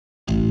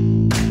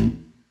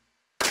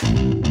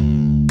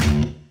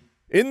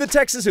In the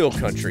Texas Hill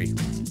Country,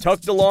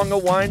 tucked along a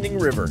winding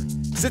river,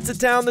 sits a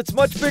town that's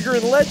much bigger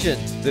in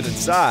legend than in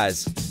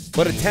size,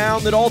 but a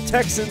town that all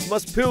Texans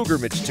must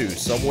pilgrimage to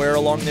somewhere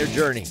along their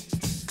journey.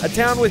 A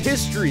town with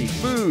history,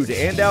 food,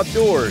 and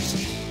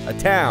outdoors. A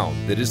town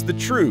that is the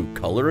true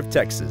color of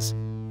Texas.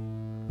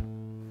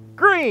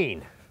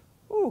 Green!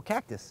 Ooh,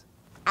 cactus.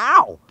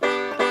 Ow!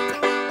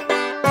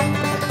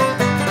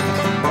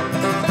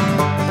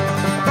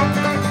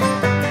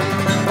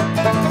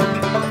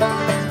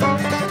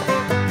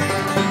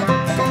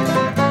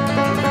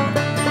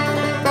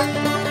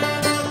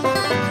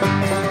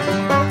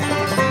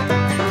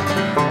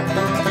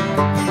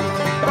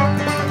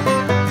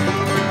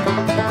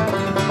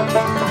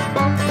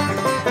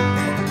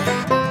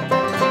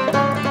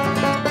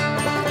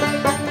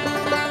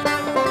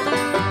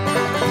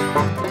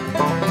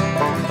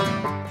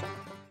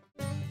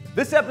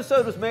 This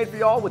episode was made for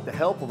y'all with the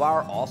help of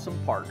our awesome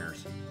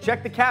partners.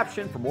 Check the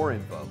caption for more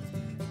info.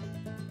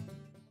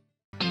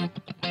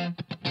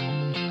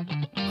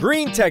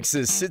 Gruene,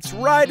 Texas sits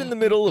right in the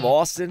middle of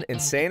Austin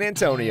and San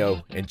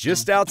Antonio and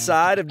just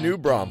outside of New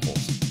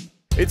Braunfels.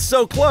 It's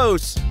so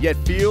close, yet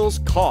feels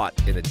caught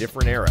in a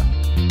different era.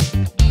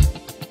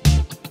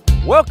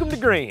 Welcome to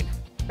Gruene,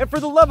 and for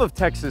the love of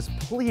Texas,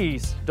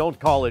 please don't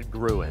call it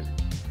Gruene.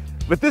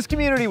 But this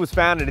community was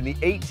founded in the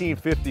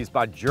 1850s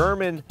by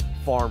German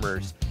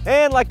farmers.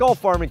 And like all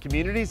farming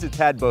communities, it's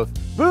had both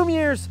boom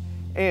years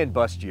and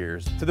bust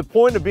years, to the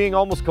point of being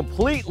almost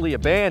completely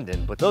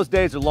abandoned. But those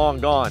days are long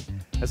gone,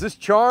 as this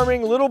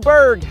charming little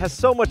burg has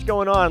so much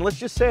going on. Let's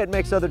just say it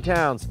makes other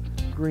towns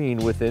green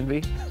with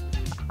envy.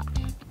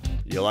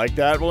 You like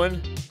that one?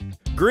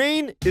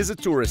 Gruene is a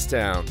tourist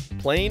town,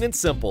 plain and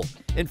simple.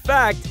 In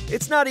fact,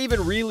 it's not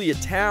even really a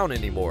town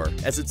anymore,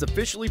 as it's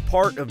officially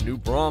part of New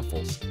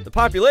Braunfels. The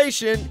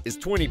population is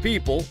 20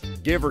 people,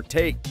 give or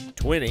take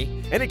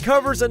 20, and it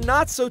covers a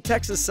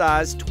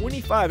not-so-Texas-sized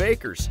 25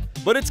 acres.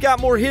 But it's got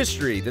more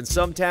history than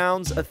some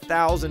towns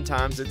 1,000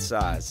 times its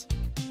size.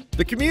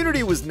 The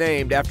community was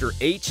named after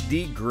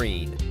H.D.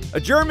 Gruene,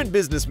 a German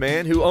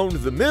businessman who owned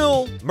the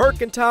mill,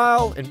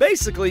 mercantile, and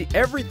basically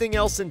everything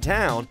else in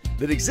town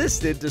that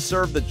existed to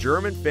serve the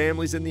German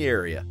families in the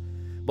area.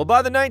 But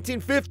by the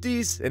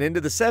 1950s and into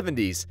the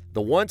 70s,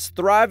 the once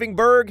thriving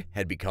burg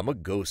had become a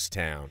ghost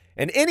town.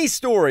 And any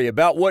story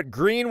about what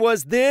Gruene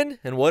was then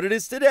and what it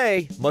is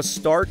today must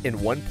start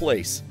in one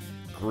place: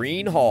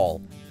 Gruene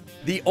Hall.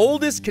 The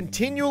oldest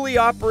continually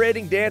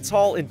operating dance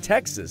hall in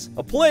Texas,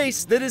 a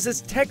place that is as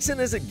Texan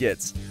as it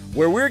gets,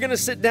 where we're gonna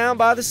sit down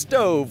by the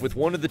stove with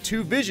one of the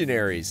two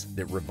visionaries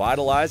that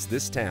revitalized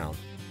this town,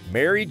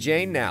 Mary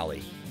Jane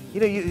Nally. You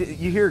know,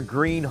 you hear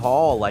Gruene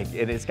Hall,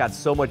 and it's got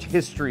so much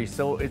history,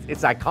 so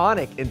it's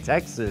iconic in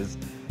Texas.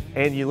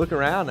 And you look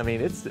around, I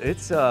mean, it's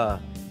just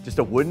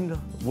a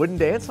wooden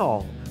dance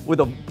hall with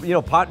a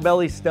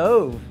potbelly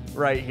stove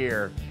right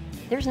here.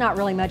 There's not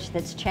really much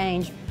that's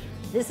changed.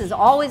 This has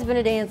always been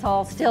a dance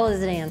hall, still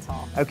is a dance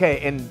hall. Okay,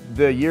 and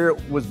the year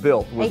it was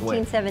built was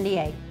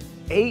 1878.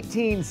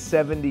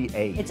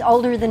 1878. It's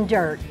older than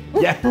dirt.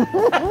 Yeah,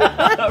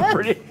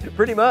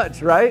 pretty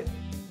much, right?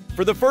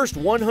 For the first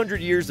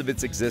 100 years of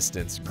its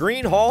existence,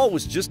 Gruene Hall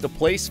was just a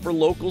place for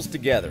locals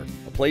together,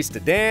 a place to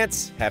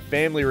dance, have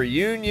family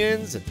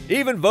reunions, and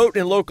even vote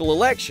in local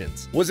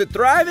elections. Was it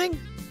thriving?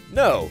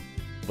 No,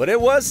 but it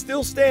was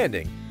still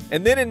standing.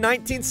 And then in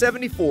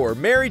 1974,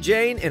 Mary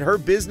Jane and her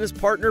business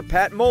partner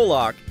Pat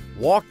Moloch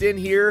walked in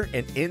here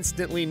and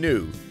instantly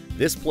knew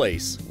this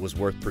place was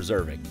worth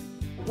preserving.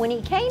 When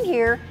he came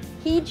here,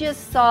 he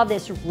just saw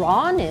this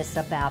rawness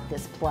about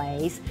this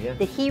place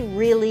that he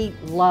really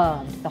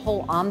loved. The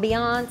whole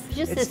ambiance.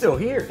 It's still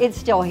here. It's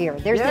still here.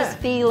 There's this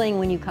feeling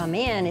when you come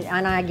in,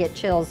 and I get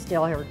chills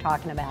still here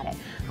talking about it.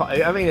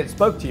 I mean, it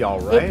spoke to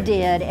y'all, right? It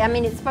did. I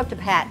mean, it spoke to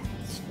Pat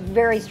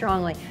very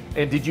strongly.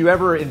 And did you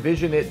ever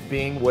envision it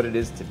being what it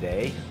is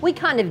today? We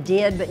kind of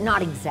did, but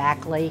not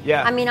exactly.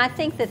 Yeah. I mean, I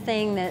think the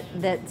thing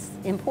that's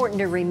important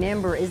to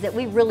remember is that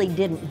we really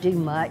didn't do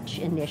much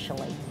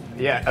initially.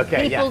 Yeah,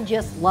 okay, People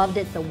just loved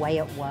it the way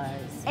it was.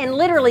 And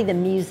literally the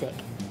music.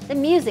 The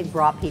music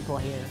brought people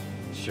here.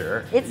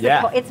 Sure.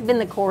 It's been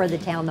the core of the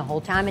town the whole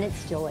time, and it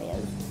still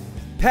is.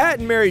 Pat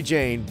and Mary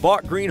Jane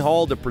bought Gruene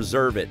Hall to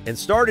preserve it and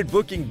started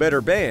booking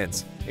better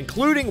bands,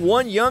 including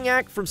one young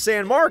act from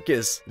San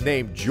Marcos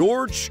named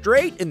George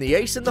Strait and the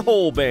Ace in the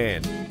Hole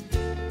Band.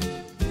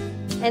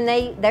 And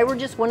they were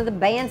just one of the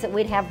bands that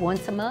we'd have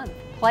once a month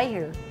play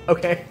here.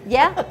 Okay.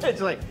 Yeah. It's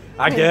like,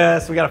 I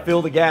guess we got to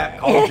fill the gap.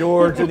 Call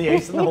George and the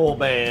Ace in the Hole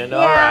Band.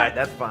 All right,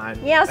 that's fine.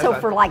 Yeah, that's so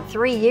fine. for like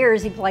 3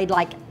 years, he played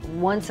like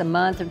once a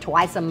month or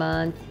twice a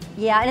month.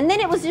 Yeah, and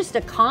then it was just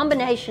a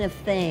combination of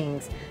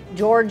things.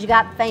 George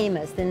got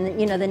famous, then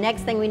the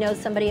next thing we know,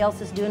 somebody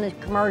else is doing a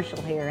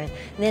commercial here, and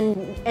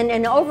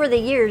then over the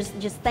years,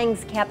 just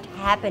things kept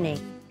happening.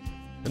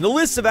 And the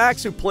list of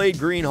acts who played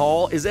Gruene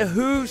Hall is a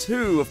who's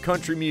who of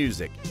country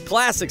music.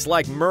 Classics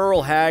like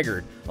Merle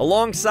Haggard,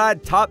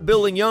 alongside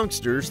top-billing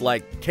youngsters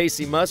like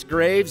Casey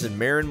Musgraves and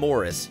Maren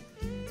Morris.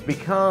 It's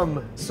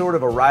become sort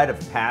of a rite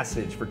of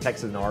passage for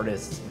Texan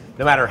artists,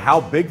 no matter how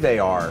big they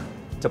are,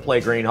 to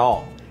play Gruene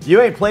Hall.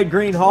 You ain't played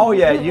Gruene Hall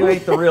yet, you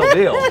ain't the real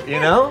deal, you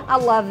know? I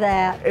love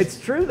that. It's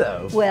true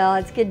though. Well,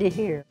 it's good to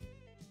hear.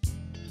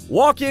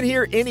 Walk in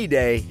here any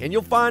day and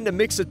you'll find a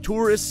mix of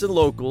tourists and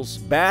locals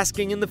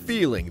basking in the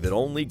feeling that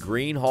only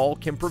Gruene Hall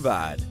can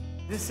provide.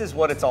 This is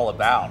what it's all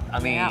about. I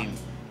mean,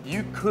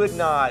 you could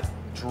not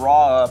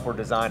draw up or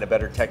design a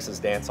better Texas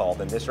dance hall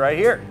than this right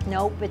here.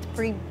 Nope, it's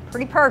pretty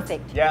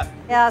perfect. Yeah.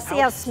 Yeah, see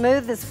how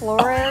smooth this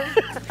floor is?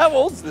 How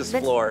old's this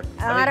floor?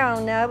 I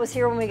don't know, it was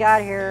here when we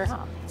got here.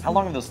 How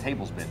long have those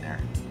tables been there?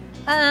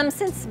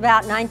 Since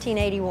about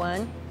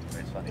 1981.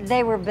 That's funny.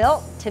 They were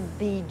built to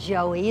be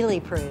Joe Ely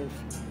proof.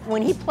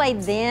 When he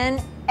played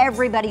then,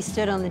 everybody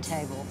stood on the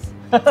tables.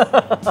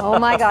 Oh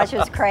my gosh, it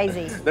was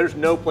crazy. There's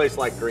no place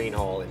like Gruene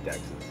Hall in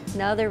Texas.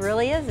 No, there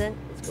really isn't.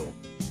 It's cool.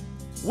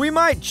 We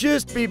might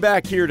just be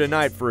back here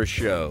tonight for a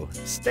show.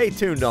 Stay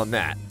tuned on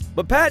that.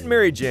 But Pat and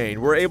Mary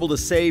Jane were able to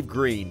save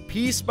Gruene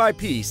piece by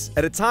piece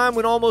at a time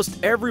when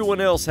almost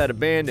everyone else had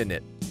abandoned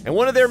it. And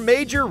one of their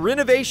major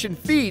renovation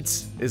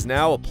feats is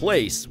now a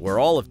place where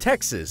all of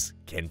Texas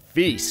can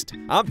feast.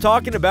 I'm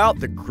talking about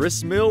the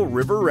Gristmill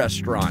River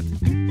Restaurant.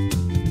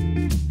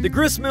 The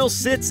gristmill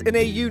sits in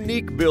a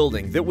unique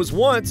building that was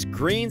once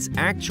Gruene's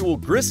actual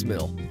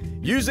gristmill,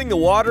 using the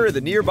water of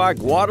the nearby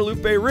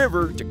Guadalupe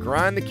River to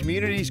grind the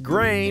community's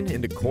grain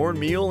into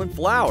cornmeal and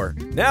flour.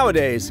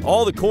 Nowadays,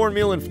 all the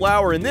cornmeal and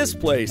flour in this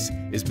place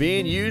is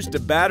being used to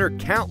batter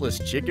countless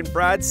chicken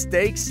fried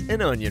steaks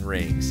and onion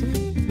rings.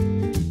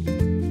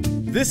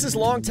 This is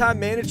longtime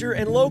manager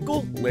and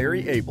local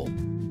Larry Abel.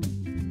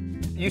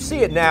 You see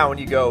it now and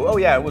you go, oh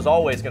yeah, it was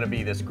always going to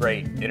be this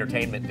great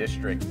entertainment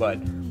district, but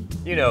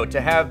you know, to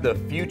have the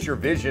future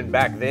vision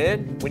back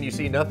then, when you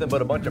see nothing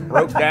but a bunch of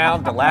broke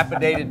down,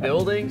 dilapidated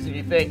buildings, and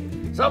you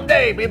think,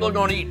 someday people are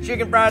going to eat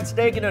chicken fried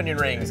steak and onion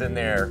rings in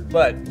there.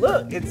 But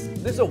look, this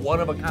is a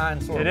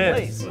one-of-a-kind sort of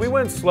place. We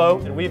went slow,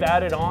 and we've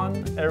added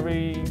on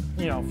every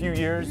few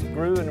years.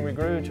 Grew and we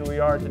grew to we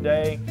are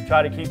today.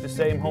 Try to keep the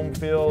same home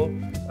feel,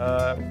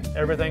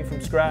 everything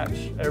from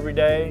scratch every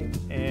day,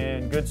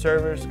 and good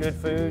service, good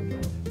food,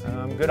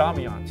 good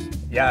ambiance.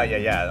 Yeah.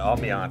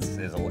 Ambiance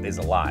is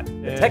a lot.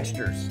 The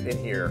textures in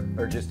here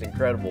are just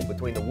incredible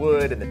between the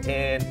wood and the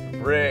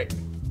tin, brick.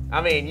 I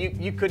mean,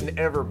 you couldn't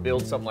ever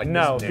build something like this.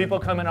 No, people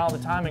come in all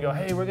the time and go,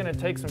 hey, we're going to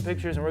take some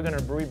pictures and we're going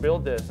to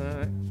rebuild this.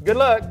 Good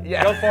luck.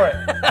 Yeah. Go for it.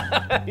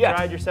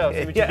 Try it yourself. See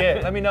what you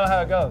get. Let me know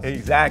how it goes.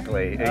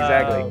 Exactly.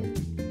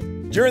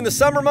 During the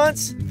summer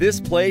months, this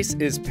place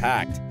is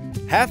packed.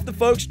 Half the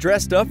folks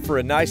dressed up for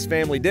a nice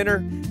family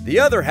dinner, the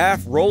other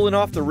half rolling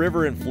off the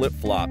river in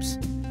flip-flops.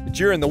 But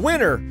during the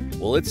winter,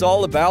 well, it's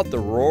all about the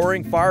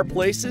roaring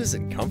fireplaces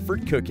and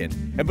comfort cooking.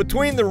 And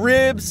between the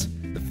ribs,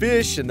 the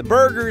fish, and the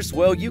burgers,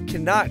 well, you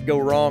cannot go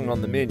wrong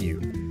on the menu.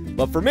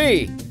 But for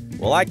me,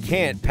 well, I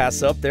can't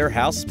pass up their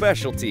house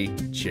specialty,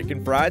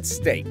 chicken fried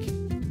steak.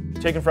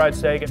 Chicken fried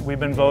steak,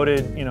 we've been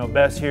voted,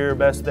 best here,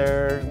 best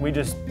there. We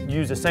just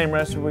use the same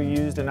recipe we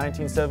used in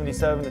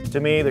 1977. To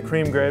me, the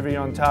cream gravy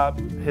on top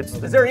hits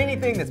the... Is there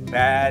anything that's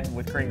bad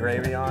with cream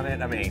gravy on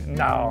it? I mean...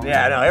 No.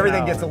 Yeah, no,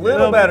 everything gets a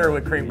little better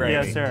with cream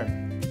gravy. Yes, sir.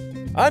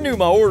 I knew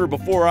my order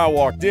before I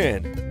walked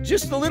in.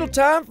 Just a little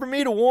time for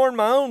me to warm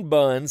my own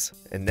buns,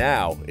 and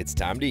now it's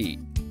time to eat.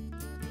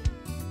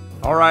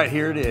 All right,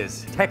 here it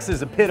is.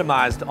 Texas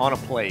epitomized on a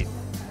plate.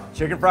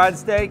 Chicken fried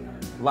steak,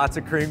 lots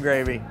of cream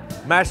gravy,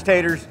 mashed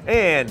taters,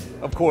 and,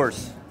 of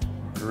course,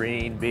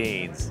 green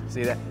beans.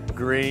 See that?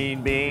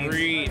 Green beans.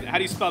 Green. How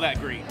do you spell that,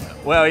 green?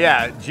 Well,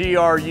 yeah,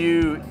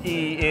 G-R-U-E-N-U-E.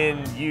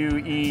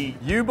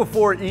 U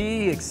before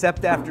E,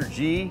 except after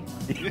G.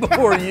 E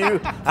before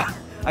U.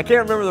 I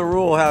can't remember the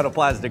rule how it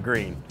applies to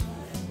green.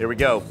 Here we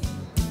go.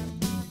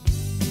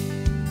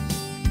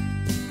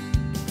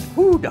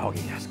 Whoo, doggy,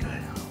 that's good.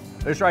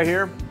 This right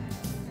here,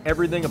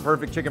 everything a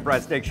perfect chicken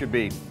fried steak should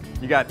be.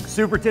 You got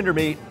super tender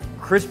meat,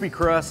 crispy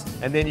crust,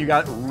 and then you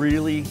got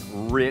really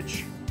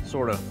rich,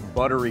 sort of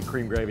buttery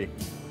cream gravy.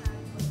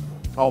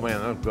 Oh man,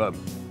 that's good.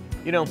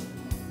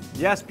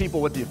 You ask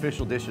people what the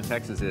official dish of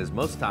Texas is,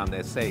 most of the time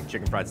they say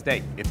chicken fried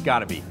steak. It's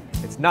gotta be.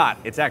 It's not,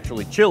 it's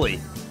actually chili.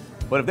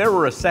 But if there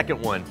were a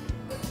second one,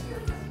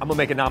 I'm gonna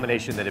make a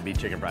nomination that it be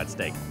chicken fried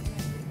steak.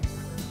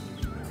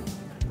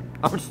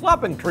 I'm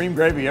slopping cream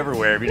gravy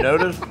everywhere, have you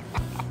noticed?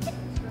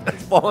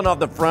 It's falling off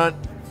the front.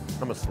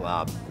 I'm a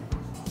slob.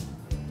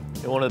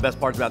 And one of the best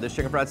parts about this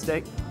chicken fried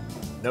steak,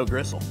 no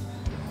gristle.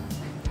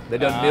 They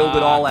done milled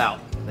it all out.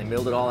 They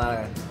milled it all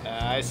out.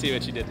 I see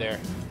what you did there.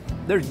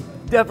 There's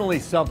definitely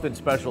something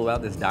special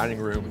about this dining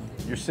room.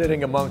 You're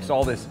sitting amongst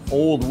all this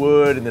old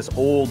wood and this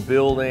old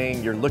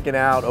building. You're looking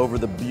out over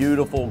the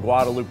beautiful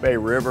Guadalupe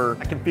River.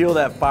 I can feel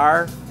that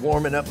fire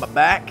warming up my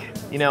back.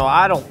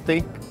 I don't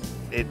think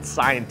it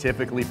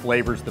scientifically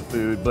flavors the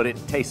food, but it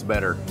tastes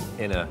better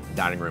in a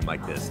dining room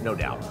like this, no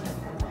doubt.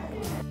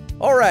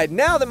 All right,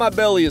 now that my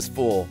belly is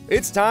full,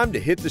 it's time to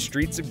hit the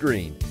streets of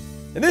Gruene.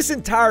 And this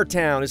entire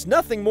town is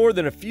nothing more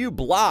than a few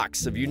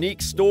blocks of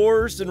unique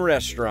stores and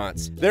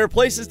restaurants. There are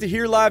places to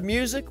hear live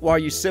music while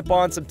you sip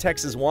on some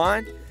Texas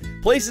wine,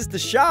 places to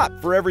shop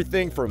for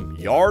everything from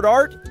yard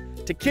art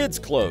to kids'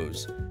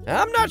 clothes,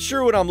 I'm not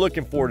sure what I'm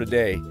looking for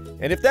today,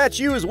 and if that's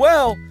you as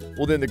well,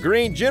 well then the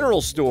Gruene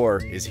General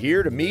Store is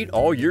here to meet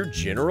all your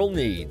general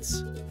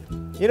needs.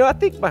 You know, I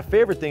think my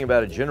favorite thing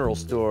about a general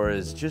store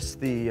is just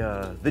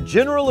the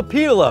general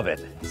appeal of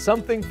it.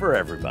 Something for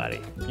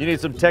everybody. You need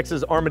some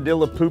Texas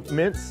armadillo poop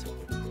mints?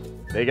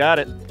 They got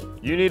it.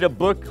 You need a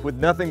book with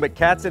nothing but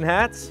cats and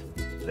hats?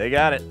 They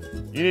got it.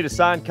 You need a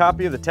signed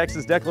copy of the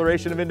Texas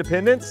Declaration of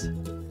Independence?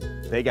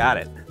 They got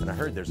it. And I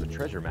heard there's a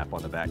treasure map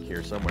on the back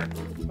here somewhere.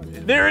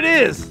 There it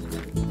is!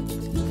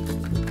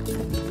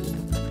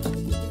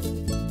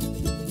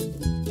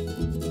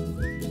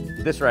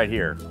 This right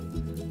here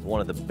is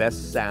one of the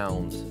best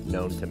sounds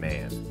known to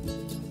man.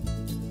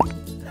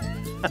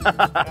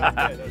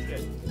 That's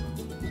good.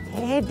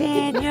 Hey,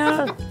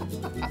 Daniel.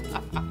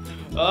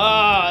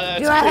 Oh,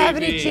 that's Do I have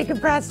any creepy. chicken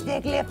fried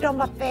steak left on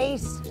my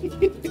face?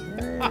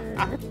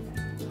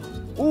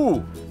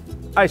 Ooh,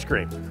 ice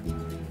cream.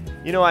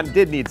 You know, I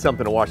did need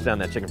something to wash down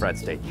that chicken fried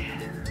steak.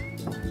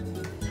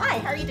 Hi,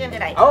 how are you doing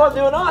today? Oh, I'm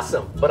doing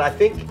awesome. But I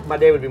think my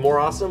day would be more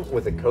awesome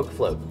with a Coke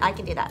float. I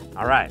can do that.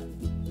 All right.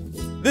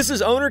 This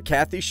is owner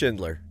Kathy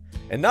Schindler.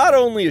 And not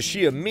only is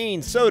she a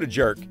mean soda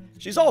jerk,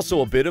 she's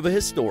also a bit of a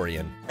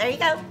historian. There you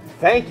go.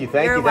 Thank you,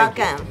 thank You're you, thank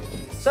you. welcome.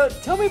 So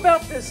tell me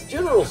about this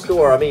general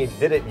store. I mean,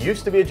 did it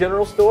used to be a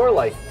general store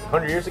like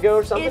 100 years ago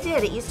or something? It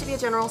did. It used to be a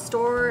general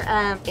store,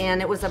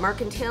 and it was a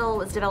mercantile.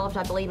 It was developed,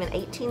 I believe, in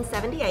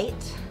 1878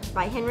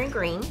 by Henry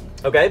Gruene.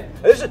 Okay.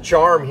 There's a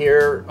charm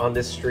here on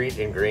this street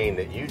in Gruene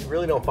that you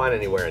really don't find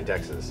anywhere in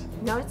Texas.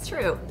 No, it's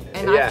true.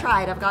 And Yeah. I've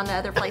tried. I've gone to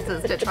other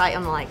places to try.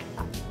 I'm like,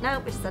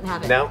 nope, it just doesn't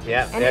have it. No,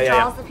 yeah, And yeah, it yeah,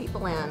 draws yeah. the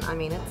people in. I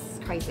mean, it's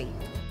crazy.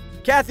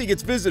 Kathy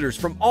gets visitors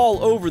from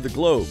all over the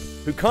globe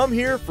who come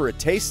here for a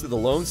taste of the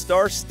Lone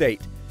Star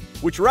State,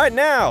 which right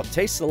now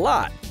tastes a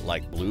lot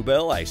like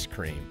Bluebell ice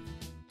cream.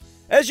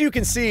 As you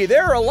can see,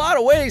 there are a lot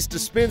of ways to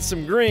spend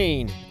some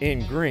green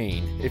in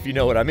green, if you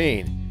know what I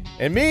mean.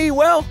 And me,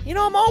 well, you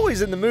know, I'm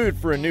always in the mood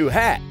for a new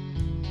hat.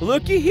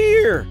 Looky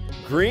here,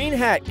 Gruene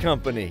Hat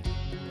Company.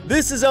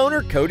 This is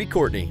owner Cody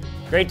Courtney.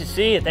 Great to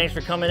see you. Thanks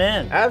for coming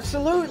in.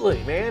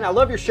 Absolutely, man. I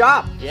love your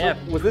shop. Yeah.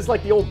 So, was this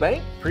like the old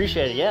bank?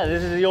 Appreciate it. Yeah,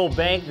 this is the old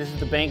bank. This is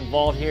the bank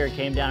vault here. It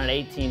came down in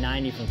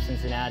 1890 from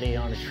Cincinnati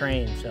on a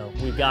train. So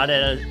we've got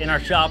it in our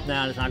shop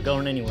now. It's not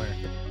going anywhere.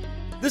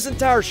 This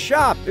entire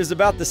shop is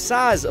about the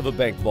size of a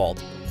bank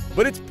vault,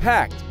 but it's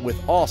packed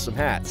with awesome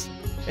hats.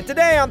 And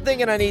today I'm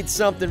thinking I need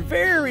something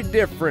very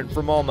different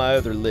from all my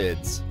other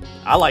lids.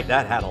 I like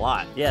that hat a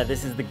lot. Yeah,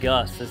 this is the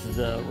Gus. This is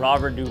the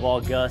Robert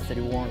Duvall Gus that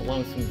he wore in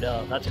Lonesome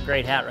Dove. That's a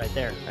great hat right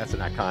there. That's an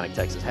iconic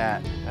Texas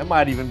hat. That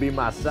might even be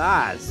my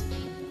size.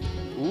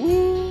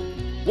 Ooh.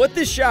 What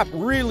this shop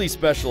really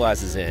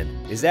specializes in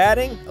is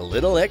adding a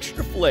little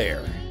extra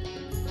flair.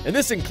 And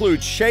this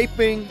includes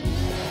shaping,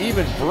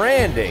 even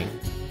branding.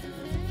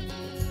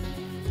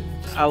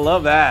 I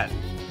love that.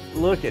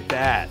 Look at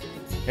that.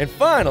 And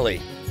finally,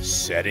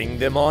 setting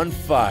them on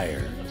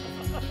fire.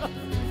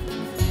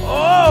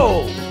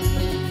 Oh!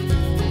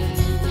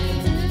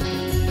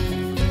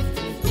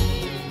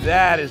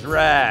 That is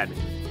rad.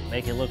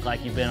 Make it look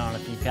like you've been on a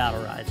few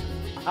cattle rides.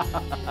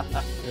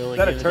 Really Is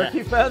that a give it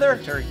turkey feather?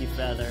 A turkey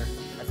feather.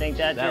 I think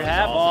that's That your was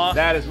hat, awesome. boss.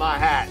 That is my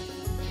hat.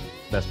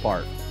 Best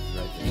part,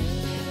 right there.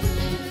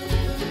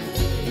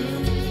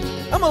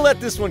 I'm gonna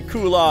let this one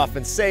cool off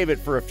and save it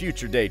for a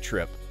future day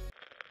trip.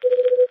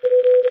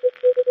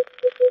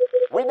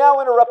 We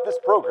now interrupt this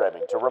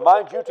programming to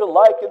remind you to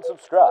like and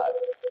subscribe.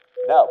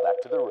 Now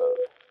back to the road.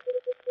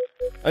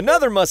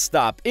 Another must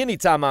stop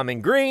anytime I'm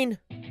in Gruene,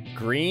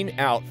 Gruene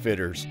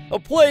Outfitters, a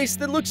place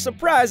that looks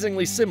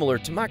surprisingly similar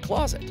to my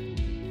closet.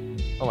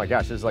 Oh my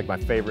gosh, this is like my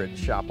favorite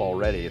shop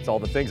already. It's all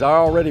the things I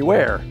already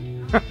wear.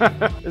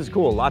 This is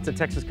cool. Lots of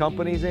Texas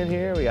companies in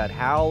here. We got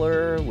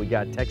Howler, we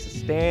got Texas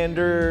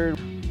Standard.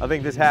 I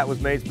think this hat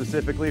was made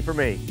specifically for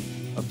me.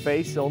 A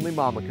face only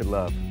mama could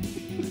love.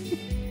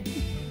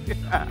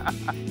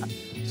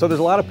 So there's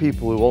a lot of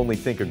people who only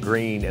think of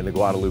Gruene and the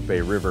Guadalupe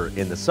River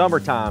in the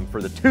summertime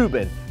for the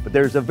tubing, but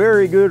there's a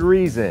very good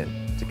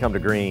reason to come to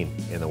Gruene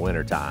in the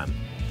wintertime.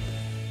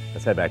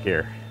 Let's head back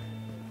here.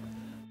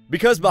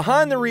 Because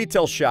behind the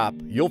retail shop,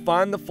 you'll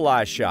find the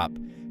fly shop,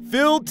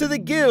 filled to the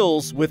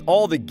gills with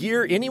all the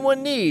gear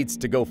anyone needs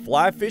to go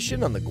fly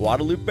fishing on the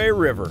Guadalupe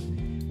River,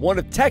 one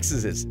of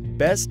Texas's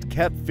best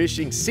kept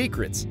fishing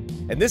secrets.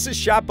 And this is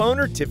shop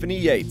owner Tiffany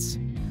Yates.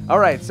 All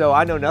right, so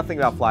I know nothing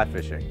about fly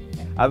fishing.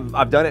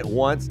 I've done it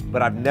once,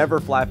 but I've never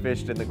fly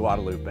fished in the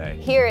Guadalupe.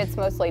 Here it's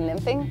mostly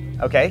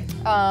nymphing. Okay.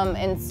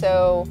 And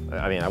so.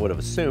 I mean, I would have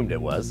assumed it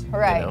was.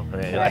 Right. You know?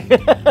 I mean,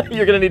 Right. like,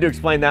 you're gonna need to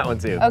explain that one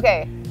too.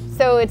 Okay,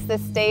 so it's the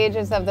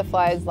stages of the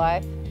fly's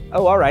life.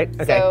 Oh, all right.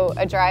 Okay. So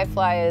a dry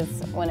fly is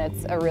when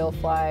it's a real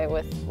fly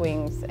with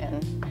wings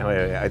and. Oh,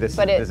 yeah. This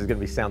But is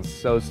gonna sound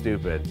so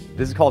stupid.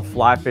 This is called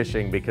fly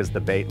fishing because the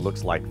bait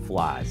looks like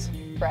flies.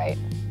 Right.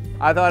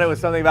 I thought it was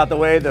something about the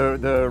way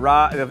the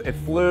rod, it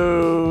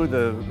flew,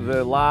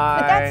 the line.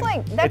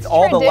 But that's it's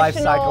all the life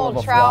cycle of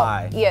a trout.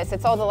 fly. Yes,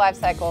 it's all the life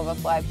cycle of a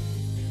fly.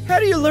 How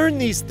do you learn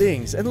these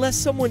things unless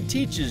someone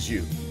teaches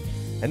you?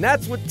 And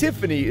that's what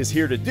Tiffany is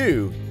here to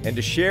do and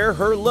to share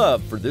her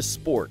love for this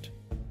sport.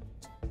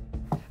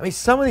 I mean,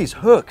 some of these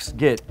hooks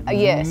get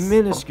Yes.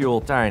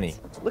 minuscule tiny.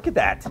 Look at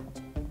that.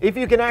 If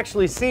you can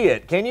actually see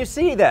it, can you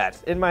see that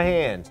in my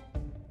hand?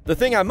 The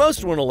thing I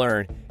most want to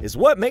learn is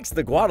what makes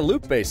the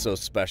Guadalupe so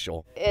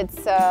special.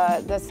 It's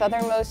the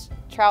southernmost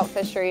trout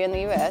fishery in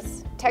the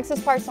U.S.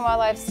 Texas Parks and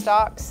Wildlife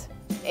stocks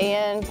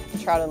and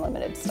Trout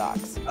Unlimited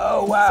stocks.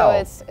 Oh,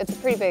 wow. So it's a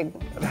pretty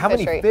big How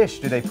many fishery. fish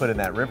do they put in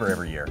that river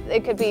every year?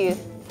 It could be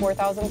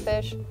 4,000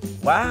 fish,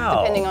 Wow.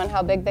 depending on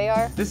how big they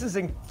are. This is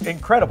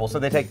incredible. So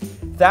they take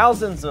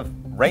thousands of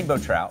rainbow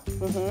trout,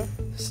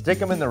 stick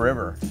them in the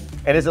river.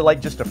 And is it like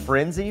just a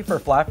frenzy for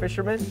fly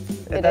fishermen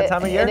at that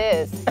time of year? It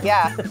is,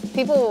 yeah.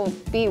 People will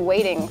be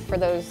waiting for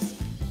those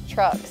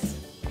trucks.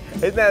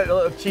 Isn't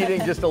that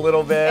cheating just a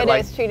little bit? It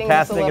like is cheating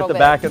just a casting little at the bit.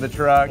 back of the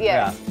truck?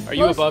 Yes. Yeah. Are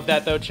you above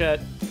that though,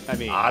 Chet? I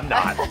mean, I'm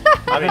not.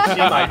 I mean, she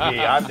might be.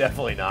 I'm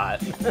definitely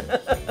not.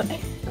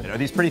 Are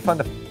these pretty fun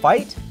to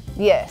fight?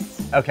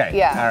 Yes. Okay.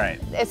 Yeah. All right.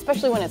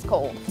 Especially when it's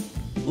cold.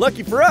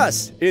 Lucky for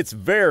us, it's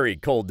very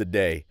cold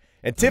today,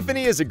 and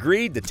Tiffany has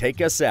agreed to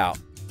take us out.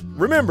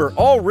 Remember,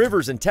 all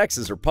rivers in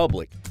Texas are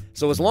public,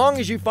 so as long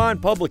as you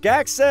find public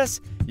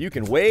access, you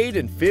can wade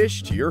and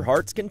fish to your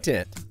heart's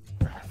content.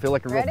 I feel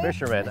like a real Ready?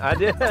 fisherman. I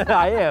did.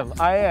 I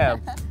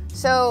am.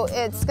 So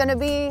it's gonna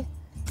be,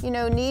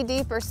 knee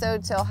deep or so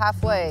till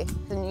halfway.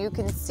 And you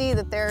can see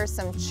that there are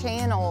some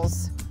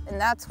channels, and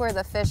that's where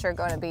the fish are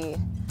gonna be.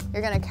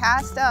 You're gonna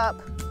cast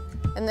up,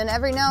 and then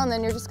every now and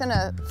then you're just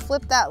gonna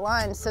flip that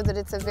line so that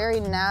it's a very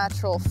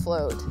natural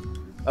float.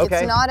 Okay.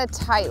 It's not a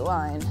tight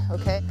line,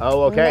 okay?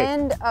 Oh, okay.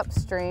 Mend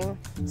upstream,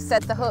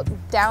 set the hook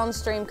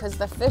downstream because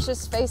the fish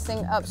is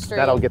facing upstream.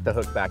 That'll get the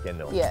hook back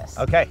into him. Yes.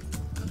 Okay.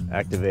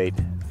 Activate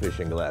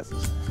fishing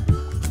glasses.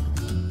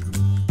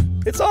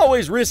 It's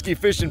always risky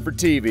fishing for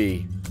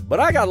TV, but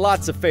I got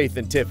lots of faith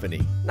in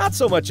Tiffany. Not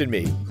so much in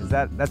me.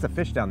 That's a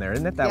fish down there,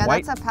 isn't it? That Yeah,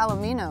 white? that's a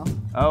palomino.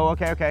 Oh,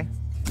 okay.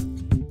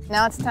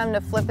 Now it's time to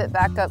flip it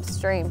back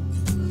upstream.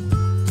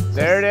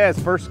 There it is.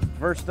 First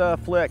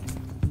flick.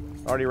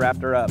 Already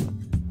wrapped her up.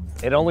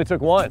 It only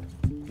took one,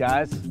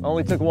 guys.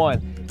 Only took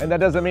one. And that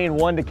doesn't mean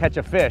one to catch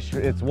a fish.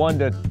 It's one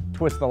to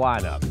twist the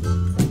line up.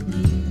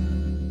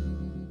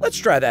 Let's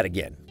try that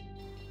again.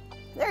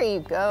 There you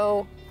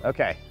go.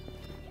 Okay.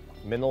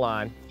 I'm in the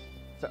line.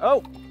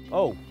 So,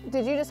 oh.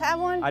 Did you just have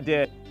one? I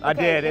did. I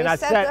Okay, did. And you I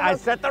set the hook-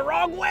 set the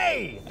wrong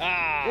way.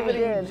 You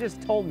did.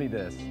 Just told me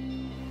this.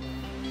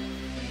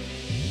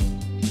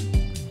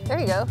 There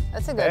you go.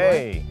 That's a good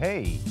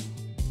Hey.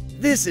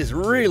 This is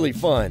really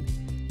fun.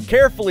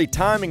 Carefully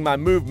timing my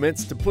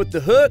movements to put the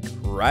hook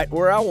right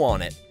where I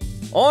want it.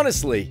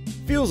 Honestly,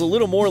 feels a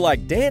little more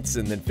like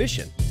dancing than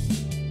fishing.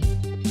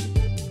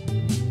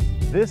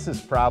 This is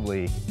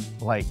probably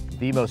like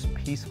the most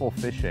peaceful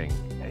fishing.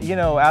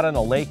 Out on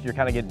a lake, you're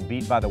kind of getting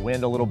beat by the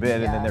wind a little bit,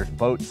 and then Yeah. there's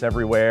boats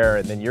everywhere,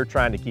 and then you're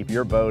trying to keep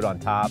your boat on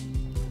top.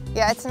 one.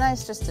 Yeah, it's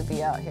nice just to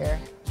be out here.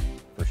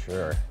 For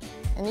sure.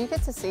 And you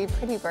get to see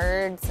pretty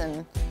birds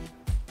and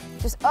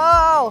just,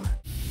 oh!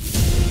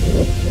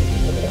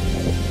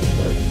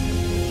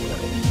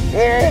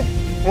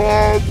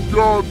 I've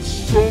got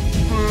something.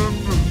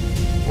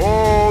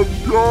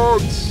 I've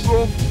got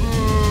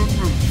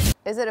something.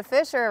 Is it a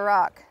fish or a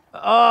rock?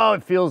 Oh,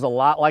 it feels a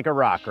lot like a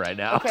rock right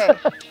now. Okay.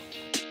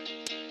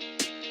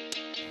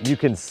 You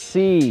can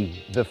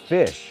see the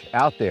fish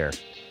out there,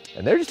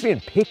 and they're just being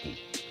picky.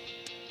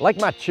 Like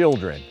my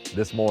children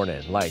this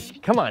morning,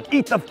 like, come on,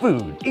 eat the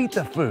food, eat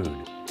the food.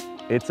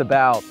 It's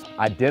about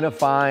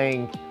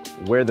identifying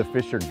where the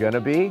fish are gonna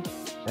be,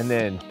 and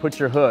then put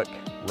your hook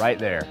right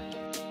there.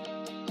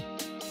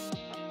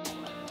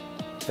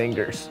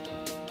 Fingers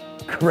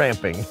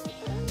cramping.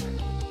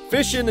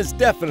 Fishing is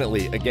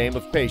definitely a game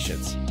of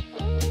patience.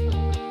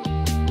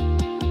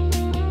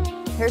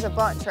 Here's a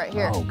bunch right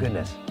here. Oh,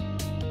 goodness.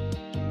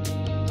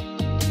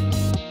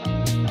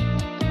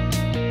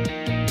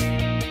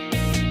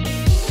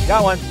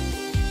 Got one.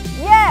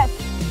 Yes!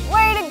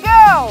 Way to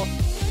go!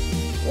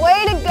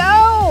 Way to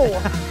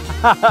go!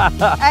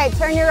 All right,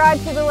 turn your rod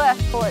to the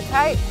left for it,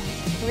 tight.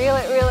 Reel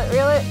it, reel it,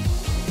 reel it.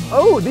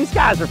 Oh, these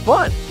guys are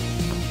fun.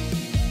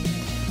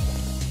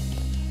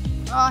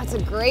 Oh, it's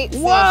a great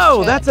fish. Whoa,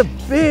 Chet. that's a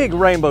big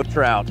rainbow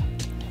trout.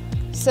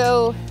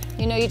 So,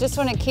 you just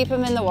want to keep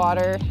them in the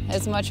water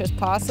as much as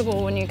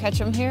possible when you catch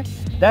them here.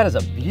 That is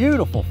a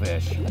beautiful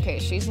fish. Okay,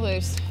 she's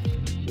loose.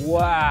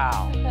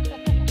 Wow.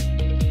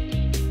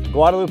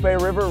 Guadalupe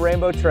River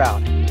rainbow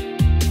trout.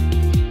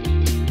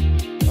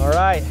 All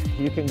right,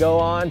 you can go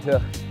on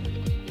to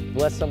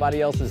bless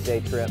somebody else's day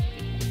trip.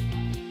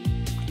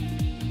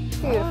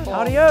 Beautiful.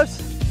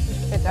 Adios.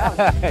 Good job.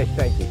 Hey,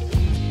 thank you.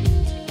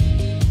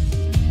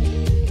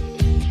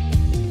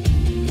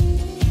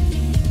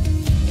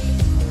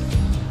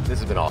 This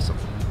has been awesome.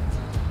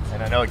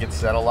 And I know it gets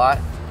said a lot,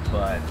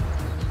 but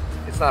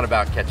it's not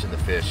about catching the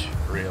fish,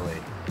 really.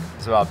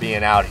 It's about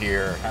being out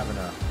here, having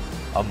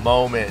a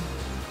moment,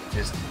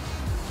 just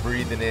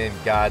breathing in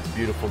God's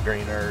beautiful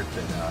green earth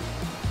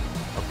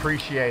and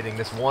appreciating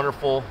this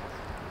wonderful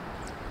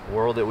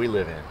world that we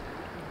live in.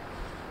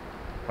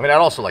 I mean, I'd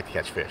also like to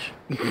catch fish,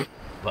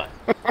 but.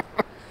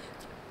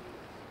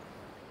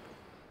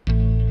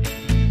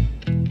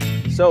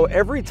 So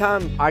every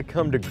time I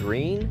come to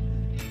Gruene,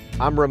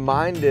 I'm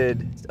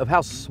reminded of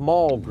how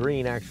small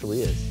Gruene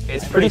actually is.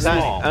 It's pretty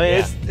small. I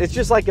mean, it's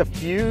just like a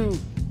few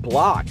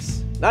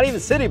blocks. Not even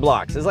city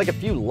blocks. It's like a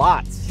few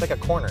lots. It's like a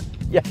corner.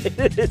 Yeah,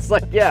 it's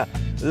like, yeah,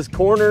 this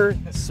corner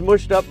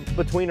smushed up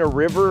between a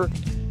river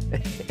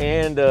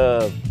and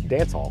a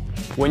dance hall.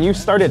 When you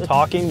started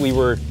talking, we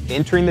were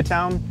entering the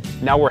town.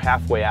 Now we're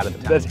halfway out of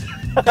the town.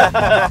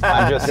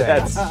 I'm just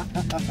saying.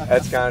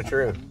 That's kind of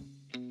true.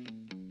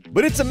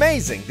 But it's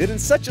amazing that in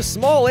such a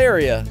small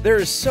area, there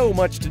is so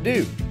much to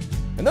do.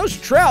 And those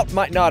trout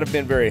might not have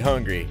been very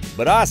hungry,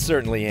 but I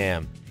certainly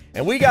am.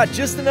 And we got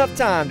just enough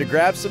time to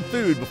grab some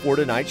food before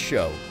tonight's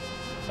show.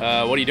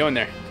 What are you doing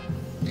there?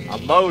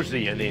 I'm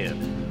moseying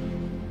in.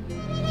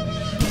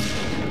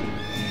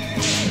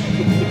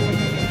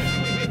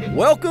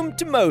 Welcome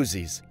to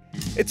Mosey's.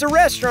 It's a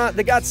restaurant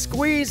that got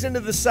squeezed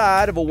into the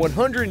side of a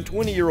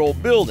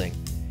 120-year-old building.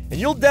 And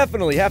you'll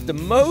definitely have to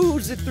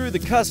mosey through the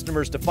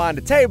customers to find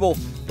a table,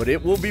 but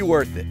it will be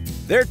worth it.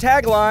 Their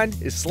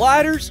tagline is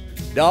sliders,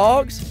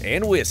 dogs,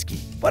 and whiskey.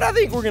 But I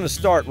think we're gonna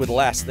start with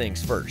last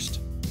things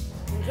first.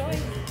 Enjoy.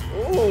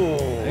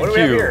 Ooh, what do we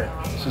have here?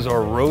 This is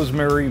our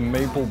rosemary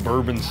maple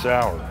bourbon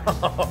sour.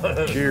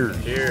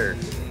 Cheers. Cheers.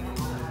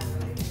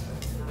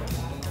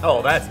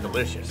 Oh, that's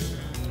delicious.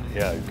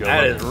 Yeah, go.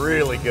 That is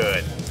really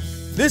good.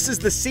 This is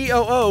the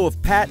COO of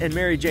Pat and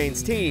Mary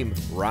Jane's team,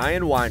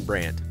 Ryan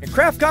Weinbrand. And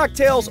craft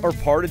cocktails are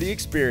part of the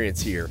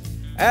experience here,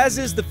 as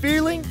is the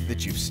feeling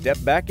that you've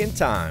stepped back in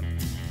time.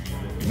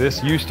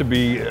 This used to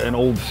be an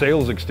old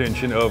sales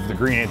extension of the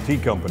Gruene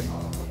Hat Company.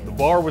 The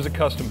bar was a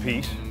custom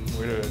piece.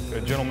 We had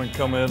a gentleman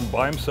come in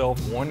by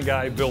himself. One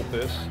guy built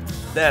this.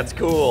 That's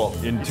cool.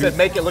 He said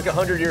make it look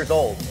 100 years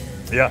old.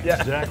 Yeah,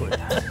 exactly.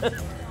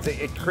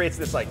 It creates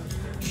this like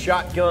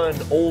shotgun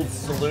old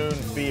saloon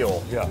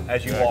feel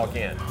as you walk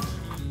in.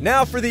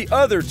 Now for the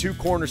other two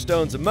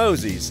cornerstones of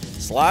Mosey's,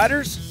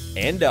 sliders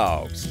and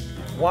dogs.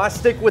 Why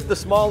stick with the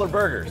smaller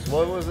burgers?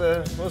 What was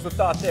the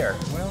thought there?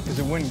 Well, because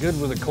it went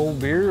good with a cold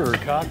beer or a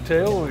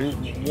cocktail,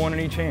 one in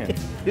each hand.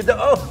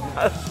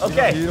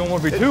 Okay. You don't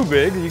want to be too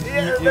big, you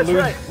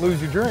lose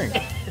your drink.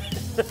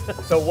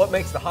 So what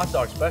makes the hot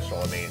dog special?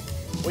 I mean,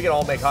 we can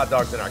all make hot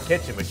dogs in our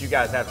kitchen, but you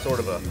guys have sort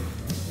of a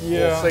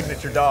little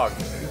signature dog.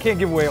 You can't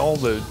give away all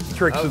the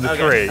tricks of the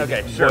trade,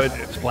 okay, sure. But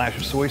a splash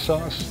of soy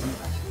sauce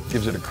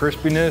gives it a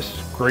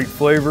crispiness, great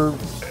flavor,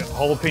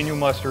 jalapeno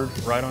mustard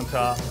right on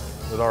top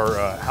with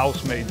our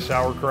house-made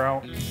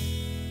sauerkraut.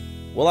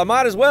 Well, I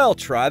might as well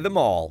try them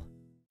all.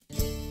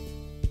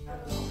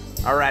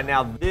 All right,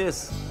 now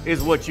this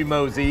is what you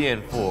mosey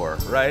in for,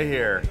 right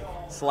here.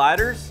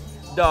 Sliders,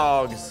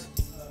 dogs,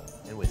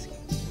 and whiskey.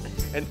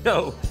 And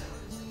no,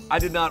 I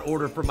did not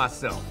order for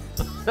myself.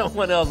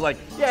 Someone else like,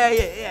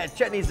 yeah,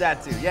 Chet needs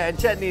that too. Yeah, and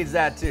Chet needs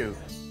that too.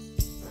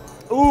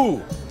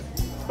 Ooh.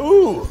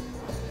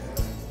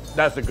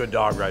 That's a good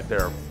dog right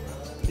there.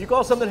 You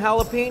call something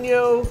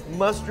jalapeno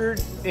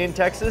mustard in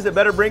Texas, it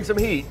better bring some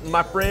heat.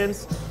 My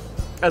friends,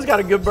 that's got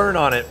a good burn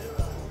on it.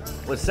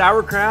 With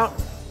sauerkraut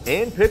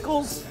and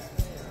pickles,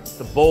 it's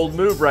a bold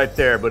move right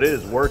there, but it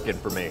is working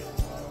for me.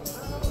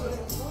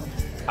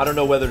 I don't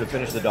know whether to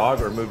finish the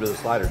dog or move to the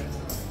sliders.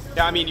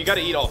 Yeah, I mean, you got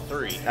to eat all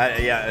three.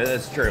 Yeah,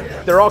 that's true.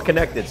 They're all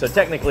connected, so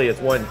technically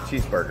it's one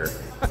cheeseburger.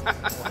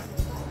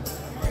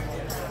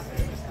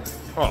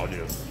 Oh,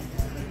 dude.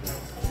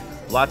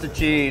 Lots of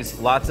cheese,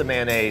 lots of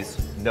mayonnaise,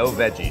 no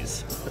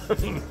veggies.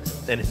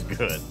 And it's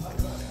good.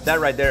 That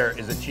right there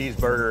is a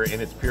cheeseburger in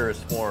its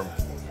purest form.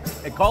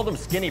 They called them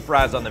skinny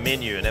fries on the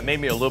menu, and it made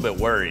me a little bit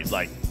worried.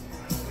 Like,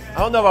 I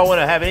don't know if I want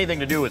to have anything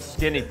to do with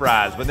skinny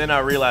fries, but then I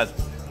realized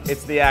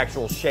it's the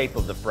actual shape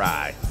of the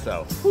fry.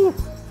 So, whew,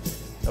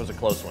 that was a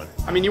close one.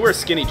 I mean, you wear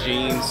skinny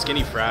jeans,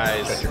 skinny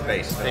fries. Shut your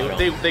face.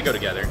 They go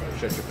together.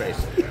 Shut your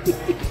face.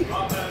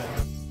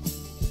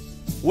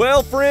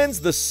 Well,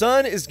 friends, the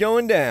sun is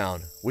going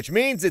down, which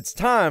means it's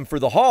time for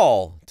the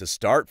hall to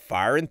start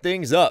firing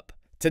things up.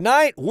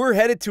 Tonight, we're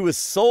headed to a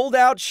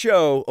sold-out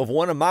show of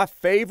one of my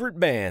favorite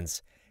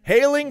bands.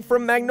 Hailing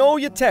from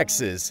Magnolia,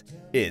 Texas,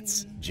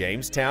 it's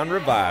Jamestown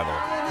Revival.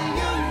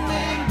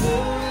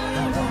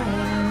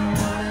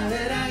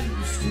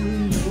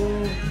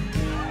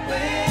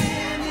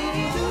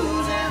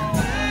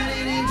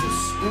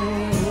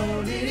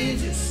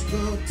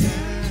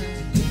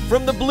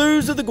 From the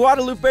blues of the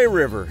Guadalupe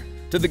River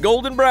to the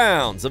golden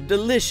browns of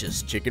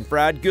delicious chicken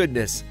fried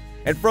goodness,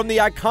 and from the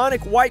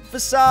iconic white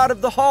facade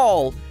of the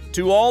hall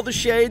to all the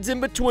shades in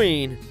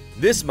between,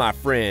 this, my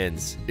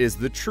friends, is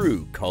the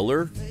true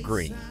color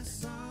green.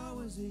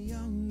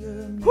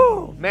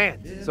 Whew,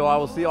 man. So I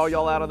will see all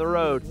y'all out on the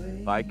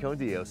road. Bye con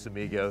Dios,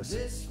 amigos.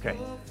 Okay,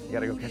 you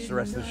gotta go catch the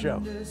rest of the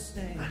show.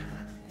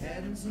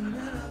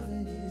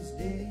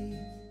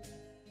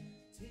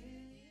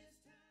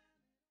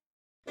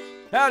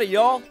 Howdy,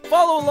 y'all.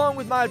 Follow along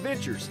with my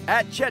adventures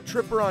at Chet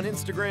Tripper on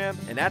Instagram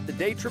and at The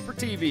Day Tripper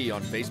TV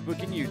on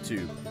Facebook and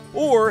YouTube.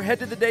 Or head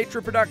to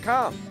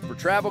thedaytripper.com for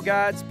travel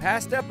guides,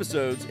 past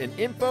episodes, and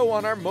info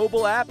on our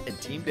mobile app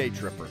and Team Day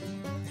Tripper.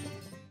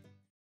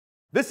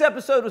 This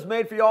episode was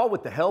made for y'all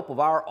with the help of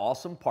our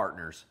awesome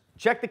partners.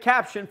 Check the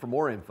caption for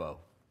more info.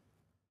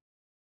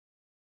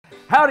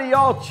 Howdy,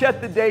 y'all. Chet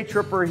the Day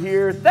Tripper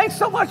here. Thanks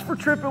so much for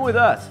tripping with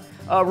us.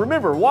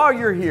 Remember, while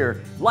you're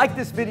here, like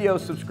this video,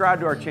 subscribe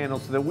to our channel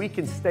so that we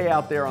can stay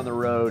out there on the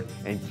road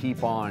and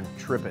keep on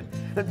tripping.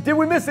 Did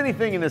we miss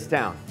anything in this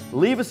town?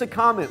 Leave us a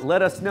comment,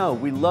 let us know.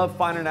 We love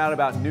finding out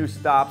about new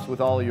stops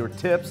with all of your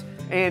tips.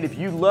 And if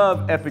you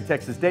love Epic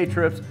Texas Day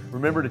Trips,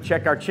 remember to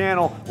check our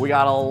channel. We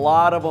got a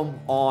lot of them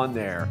on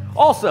there.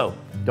 Also,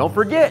 don't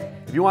forget,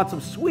 if you want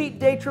some sweet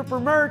Day Tripper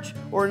merch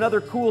or another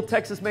cool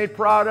Texas-made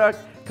product,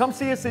 come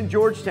see us in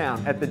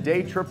Georgetown at the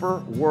Day Tripper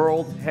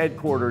World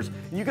Headquarters.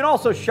 You can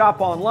also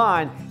shop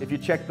online if you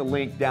check the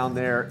link down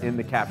there in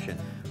the caption.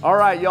 All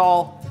right,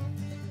 y'all.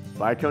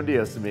 Bye con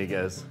Dios,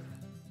 amigos.